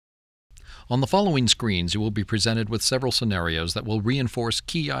On the following screens, you will be presented with several scenarios that will reinforce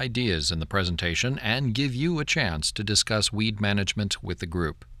key ideas in the presentation and give you a chance to discuss weed management with the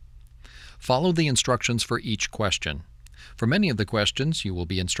group. Follow the instructions for each question. For many of the questions, you will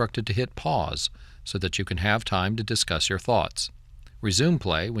be instructed to hit pause so that you can have time to discuss your thoughts. Resume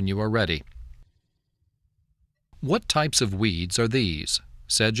play when you are ready. What types of weeds are these?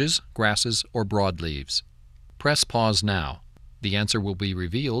 Sedges, grasses, or broadleaves? Press pause now. The answer will be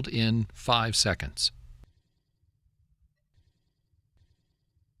revealed in 5 seconds.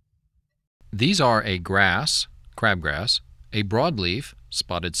 These are a grass, crabgrass, a broadleaf,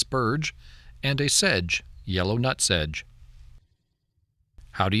 spotted spurge, and a sedge, yellow nutsedge.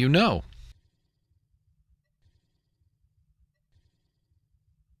 How do you know?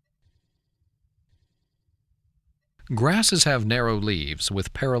 Grasses have narrow leaves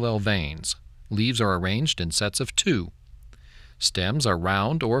with parallel veins. Leaves are arranged in sets of 2. Stems are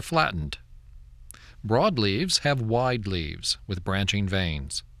round or flattened. Broadleaves have wide leaves with branching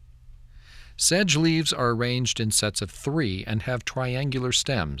veins. Sedge leaves are arranged in sets of 3 and have triangular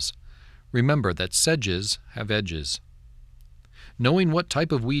stems. Remember that sedges have edges. Knowing what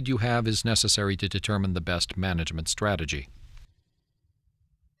type of weed you have is necessary to determine the best management strategy.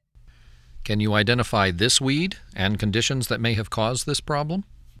 Can you identify this weed and conditions that may have caused this problem?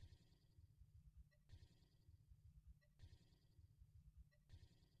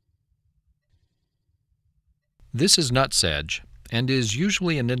 This is nutsedge and is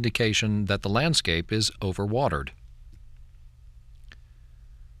usually an indication that the landscape is overwatered.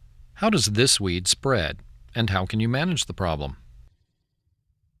 How does this weed spread, and how can you manage the problem?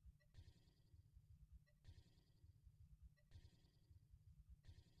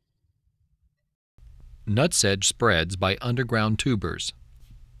 Nutsedge spreads by underground tubers.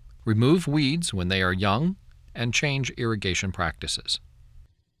 Remove weeds when they are young and change irrigation practices.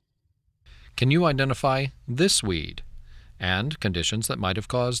 Can you identify this weed and conditions that might have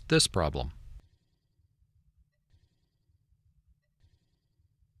caused this problem?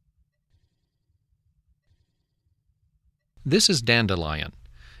 This is dandelion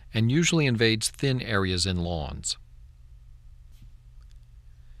and usually invades thin areas in lawns.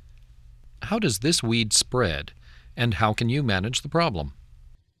 How does this weed spread, and how can you manage the problem?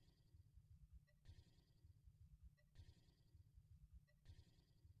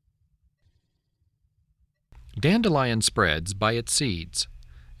 Dandelion spreads by its seeds,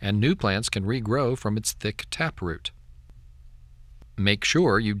 and new plants can regrow from its thick taproot. Make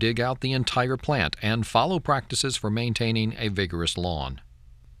sure you dig out the entire plant and follow practices for maintaining a vigorous lawn.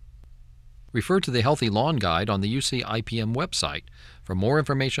 Refer to the Healthy Lawn Guide on the UC IPM website for more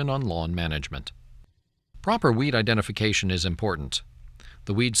information on lawn management. Proper weed identification is important.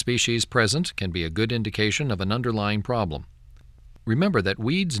 The weed species present can be a good indication of an underlying problem. Remember that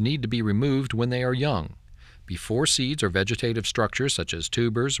weeds need to be removed when they are young, before seeds or vegetative structures such as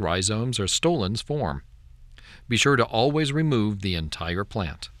tubers, rhizomes, or stolons form. Be sure to always remove the entire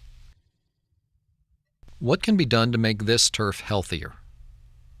plant. What can be done to make this turf healthier?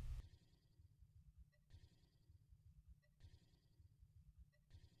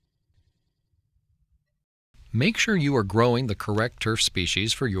 Make sure you are growing the correct turf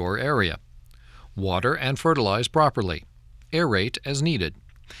species for your area. Water and fertilize properly. Aerate as needed.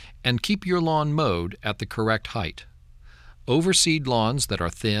 And keep your lawn mowed at the correct height. Overseed lawns that are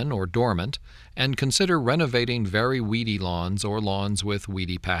thin or dormant, and consider renovating very weedy lawns or lawns with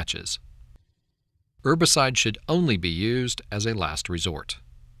weedy patches. Herbicide should only be used as a last resort.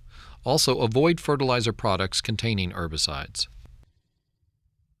 Also, avoid fertilizer products containing herbicides.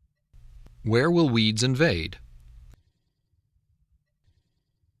 Where will weeds invade?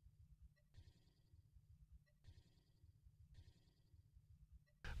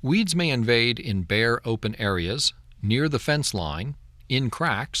 Weeds may invade in bare open areas, near the fence line, in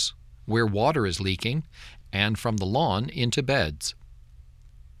cracks, where water is leaking, and from the lawn into beds.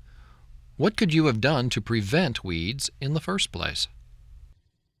 What could you have done to prevent weeds in the first place?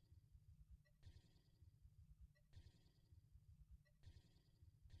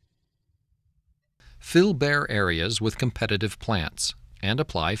 Fill bare areas with competitive plants and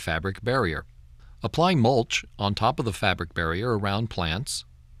apply fabric barrier. Apply mulch on top of the fabric barrier around plants,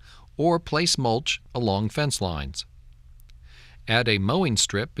 or place mulch along fence lines. Add a mowing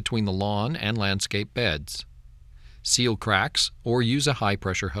strip between the lawn and landscape beds. Seal cracks or use a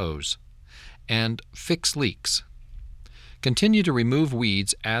high-pressure hose. And fix leaks. Continue to remove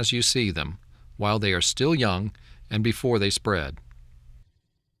weeds as you see them, while they are still young and before they spread.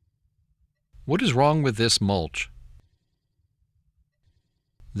 What is wrong with this mulch?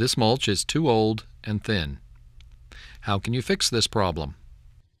 This mulch is too old and thin. How can you fix this problem?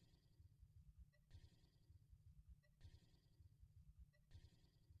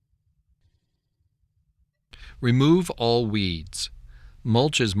 Remove all weeds.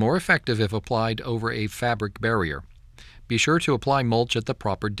 Mulch is more effective if applied over a fabric barrier. Be sure to apply mulch at the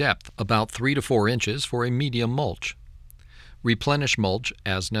proper depth, about 3 to 4 inches for a medium mulch. Replenish mulch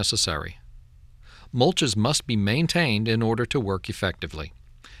as necessary. Mulches must be maintained in order to work effectively.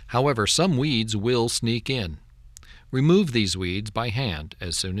 However, some weeds will sneak in. Remove these weeds by hand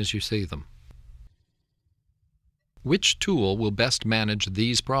as soon as you see them. Which tool will best manage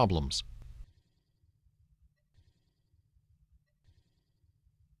these problems?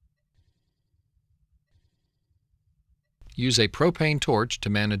 Use a propane torch to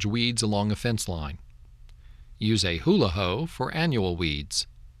manage weeds along a fence line. Use a hula hoe for annual weeds,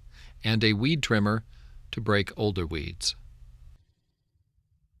 and a weed trimmer to break older weeds.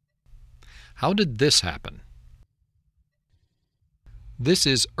 How did this happen? This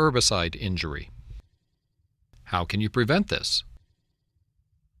is herbicide injury. How can you prevent this?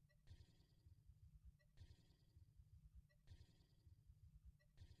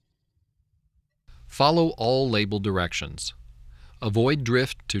 Follow all label directions. Avoid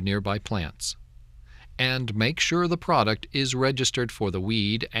drift to nearby plants. And make sure the product is registered for the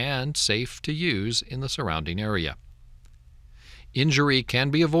weed and safe to use in the surrounding area. Injury can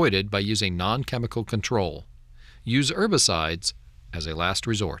be avoided by using non-chemical control. Use herbicides as a last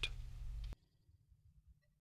resort.